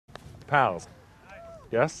pals.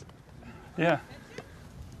 Yes? Yeah.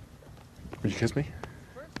 Would you kiss me?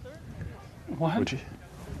 What? Would you?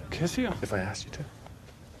 Kiss you? If I asked you to?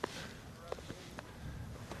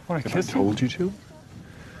 What, I If I kiss you? told you to?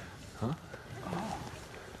 Huh? Oh.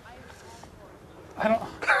 I don't...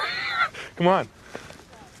 Come on.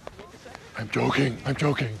 I'm joking. I'm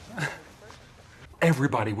joking.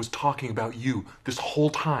 Everybody was talking about you this whole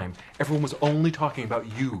time. Everyone was only talking about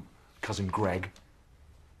you, Cousin Greg.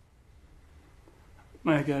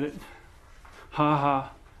 I get it. Ha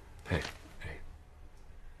ha. Hey.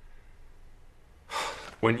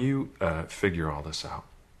 When you figure all this out,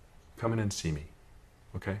 come in and see me,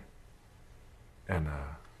 okay? And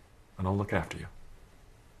I'll look after you.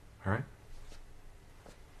 All right?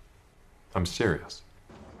 I'm serious.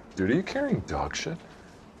 Dude, are you carrying dog shit?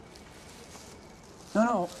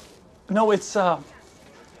 No, it's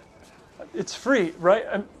free, right?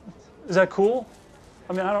 Is that cool?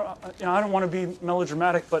 I mean, I don't want to be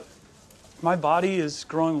melodramatic, but my body is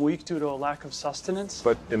growing weak due to a lack of sustenance.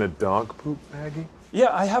 But in a dog poop baggie? Yeah,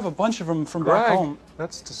 I have a bunch of them from back home.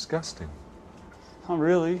 That's disgusting. Not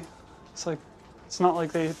really. It's not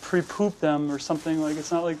like they pre-poop them or something. Like,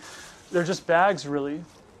 it's not like they're just bags, really.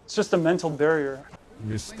 It's just a mental barrier.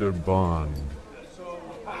 Mr. Bond.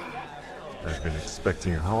 I've been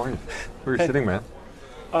expecting you. How are you? Where are you sitting, man?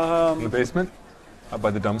 In the basement? Out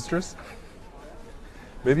by the dumpsters?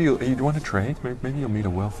 Maybe you'd want to trade? Maybe you'll meet a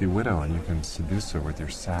wealthy widow and you can seduce her with your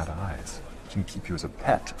sad eyes. She can keep you as a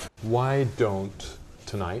pet. Why don't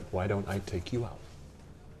I take you out?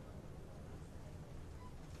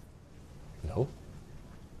 No?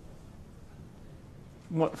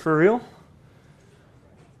 What, for real?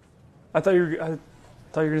 I thought you were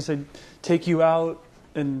gonna say take you out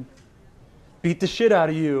and beat the shit out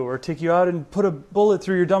of you, or take you out and put a bullet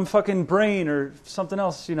through your dumb fucking brain, or something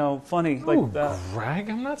else, funny like that. Greg,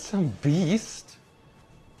 I'm not some beast.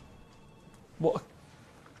 Well,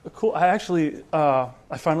 cool. I actually, I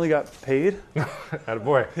finally got paid.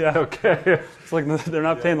 Attaboy. Yeah. Okay. It's like they're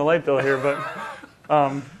not paying the light bill here, but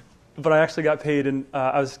I actually got paid, and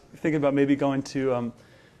I was thinking about maybe going to.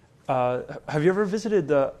 Have you ever visited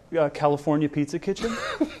the California Pizza Kitchen?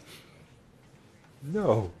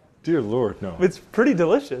 No. Dear Lord, no. It's pretty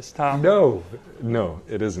delicious, Tom. No,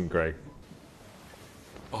 it isn't, Greg.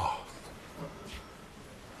 Oh.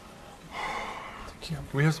 Thank you. Can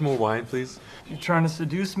we have some more wine, please? You trying to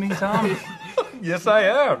seduce me, Tom? Yes, I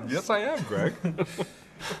am. Yes, I am, Greg.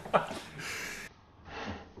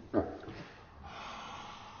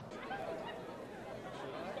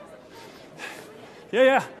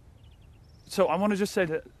 Yeah. So I want to just say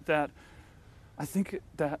that I think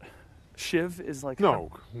that Shiv is like...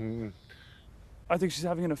 No. I think she's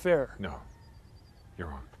having an affair. No. You're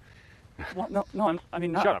wrong. Well, no, I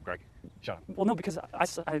mean not... Shut up, Greg. Shut up. Well, no, because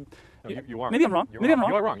I No, you are. Maybe I'm wrong. Maybe I'm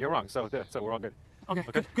wrong. You're wrong. So we're all good. Okay,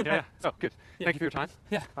 good. Yeah. So good. Yeah. Thank you for your time.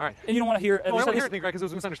 Yeah. All right. And you don't want to hear... I don't want to hear anything, Greg, because it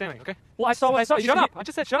was a misunderstanding, okay? Well, I saw... Shut up. I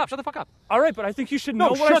just said shut up. Shut the fuck up. All right, but I think you should know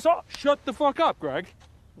what I saw. Shut the fuck up, Greg.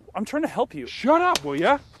 I'm trying to help you. Shut up, will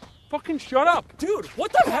ya? Fucking shut up. Dude,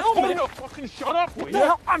 what the hell, man? Fucking shut up, will What the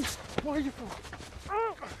ya? hell? Why are you...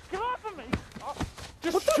 Get off of me!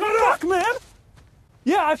 Just What the shut fuck, up, man?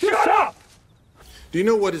 Yeah, I feel Shut up! Do you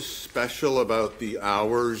know what is special about the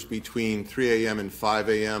hours between 3 a.m. and 5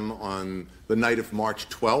 a.m. on the night of March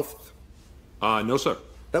 12th? No, sir.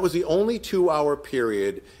 That was the only 2-hour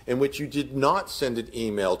period in which you did not send an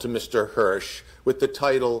email to Mr. Hirsch with the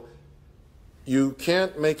title, "You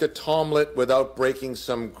can't make a tomlet without breaking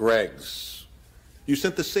some Gregs." You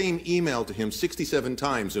sent the same email to him 67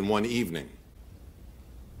 times in one evening.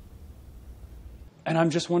 And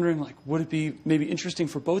I'm just wondering, would it be maybe interesting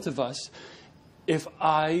for both of us if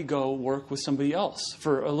I go work with somebody else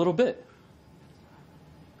for a little bit?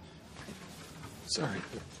 Sorry.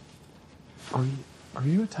 Are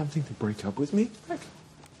you attempting to break up with me?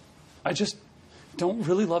 I just don't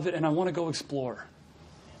really love it, and I want to go explore.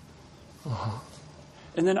 Uh-huh.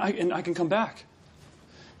 And then I can come back.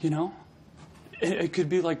 It could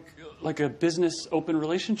be like a business open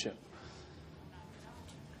relationship.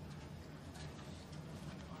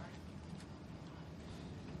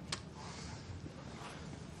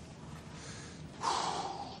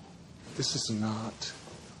 This is not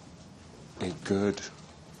a good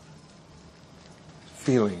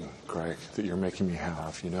feeling, Greg, that you're making me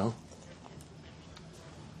have,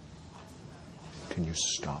 Can you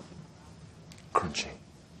stop crunching?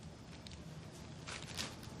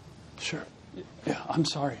 Sure. Yeah, I'm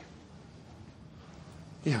sorry.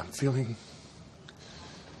 Yeah, I'm feeling...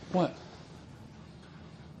 What?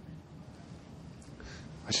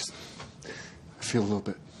 I feel a little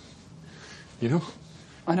bit,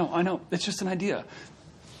 I know. It's just an idea.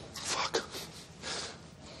 Fuck.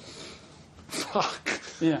 Fuck.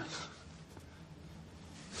 Yeah.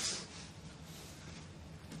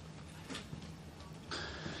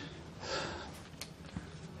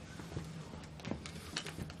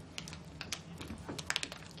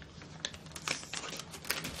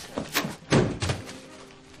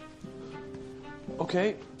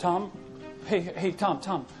 Okay, Tom. Hey,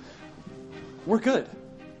 Tom. We're good.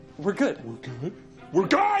 We're good. We're good? We're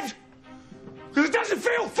good? Because it doesn't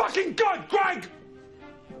feel fucking good, Greg!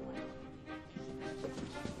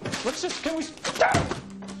 Can we...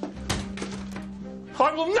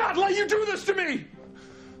 I will not let you do this to me!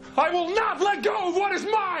 I will not let go of what is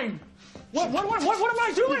mine! What am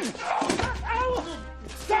I doing? Ow!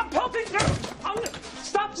 Stop pelting!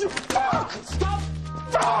 Stop! Stop!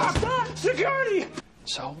 Security!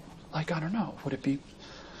 So, I don't know. Would it be...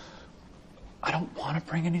 I don't want to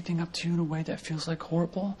bring anything up to you in a way that feels like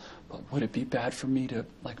horrible, but would it be bad for me to,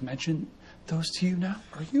 mention those to you now?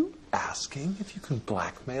 Are you asking if you can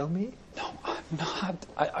blackmail me? No, I'm not.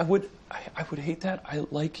 I would hate that. I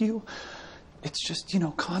like you. It's just,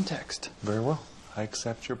 context. Very well. I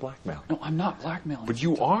accept your blackmail. No, I'm not blackmailing. But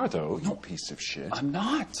you are, though, you piece of shit. I'm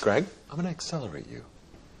not. Greg, I'm going to accelerate you.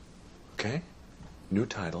 Okay? New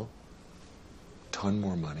title. Ton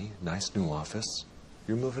more money. Nice new office.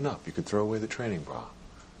 You're moving up. You could throw away the training bra.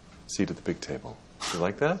 Seat at the big table. You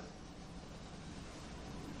like that?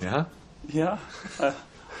 Yeah? Yeah,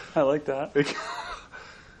 I like that.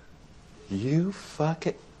 You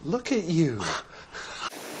fucking... Look at you.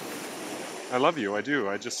 I love you, I do.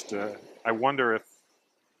 I just, I wonder if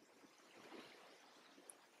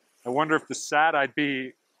the sad I'd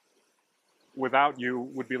be without you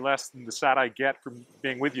would be less than the sad I get from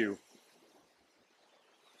being with you.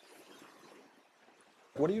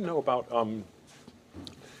 What do you know about,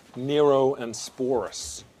 Nero and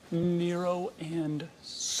Sporus? Nero and...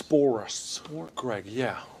 Sporus. Greg,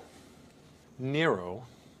 yeah. Nero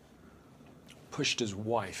pushed his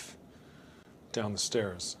wife down the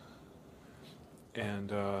stairs.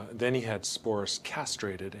 And then he had Sporus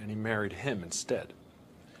castrated, and he married him instead.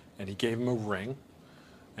 And he gave him a ring,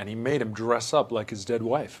 and he made him dress up like his dead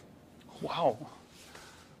wife. Wow.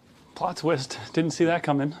 Plot twist. Didn't see that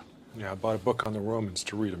coming. Yeah, I bought a book on the Romans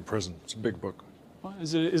to read in prison. It's a big book. Well,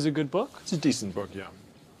 is it a good book? It's a decent book, yeah.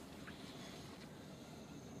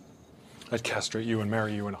 I'd castrate you and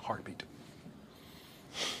marry you in a heartbeat.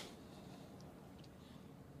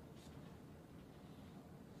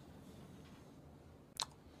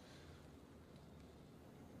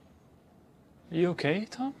 Are you okay,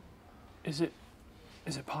 Tom? Is it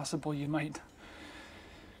possible you might...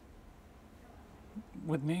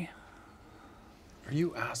 with me? Are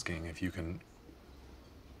you asking if you can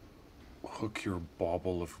hook your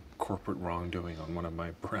bauble of corporate wrongdoing on one of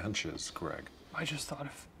my branches, Greg? I just thought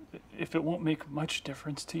if it won't make much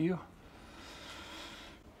difference to you.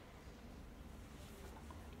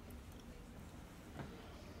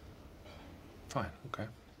 Fine, okay.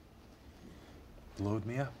 Load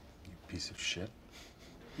me up, you piece of shit.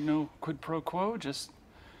 No quid pro quo, just...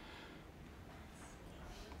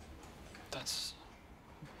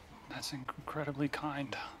 That's incredibly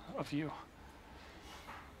kind of you.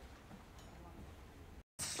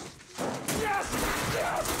 Yes!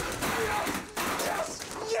 Yes! Yes!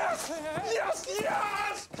 Yes! Yes!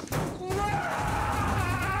 Yes!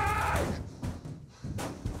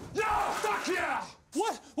 Yeah! Fuck yeah!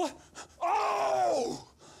 What? Oh!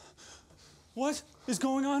 What is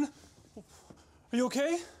going on? Are you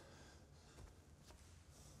okay?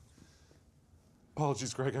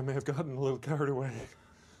 Apologies, Greg, I may have gotten a little carried away.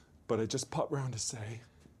 But I just popped round to say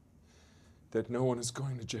that no one is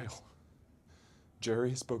going to jail.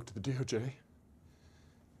 Jerry spoke to the DOJ,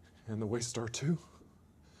 and the Waystar too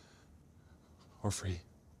are free.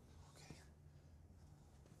 Okay.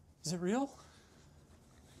 Is it real?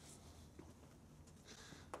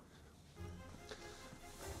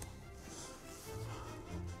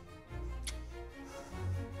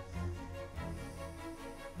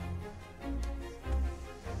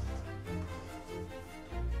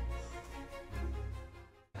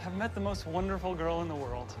 I've met the most wonderful girl in the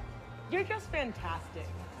world. You're just fantastic.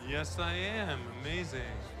 Yes, I am. Amazing.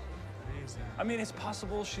 Amazing. I mean, it's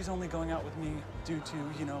possible she's only going out with me due to,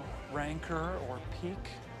 rancor or pique.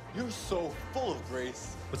 You're so full of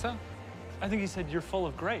grace. What's that? I think he said you're full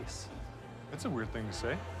of grace. That's a weird thing to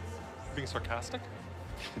say. Being sarcastic?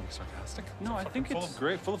 Being sarcastic? No, I think full it's... of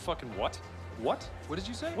grace. Full of fucking what? What? What did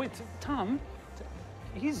you say? Wait, Tom,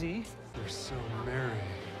 easy. You're so merry.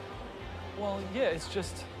 Well, yeah, it's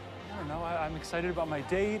just, I don't know, I'm excited about my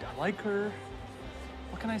date. I like her.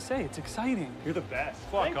 What can I say? It's exciting. You're the best.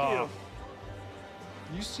 Fuck off.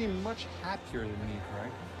 You seem much happier than me,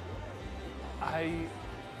 Craig. I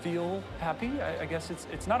feel happy. I guess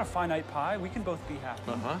it's not a finite pie. We can both be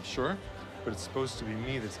happy. Sure. But it's supposed to be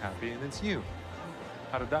me that's happy, and it's you.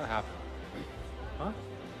 How did that happen? Huh?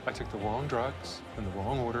 I took the wrong drugs in the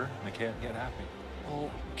wrong order, and I can't get happy. Well,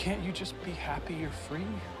 can't you just be happy you're free?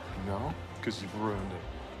 No, because you've ruined it.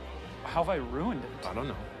 How have I ruined it? I don't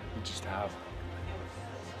know. You just have.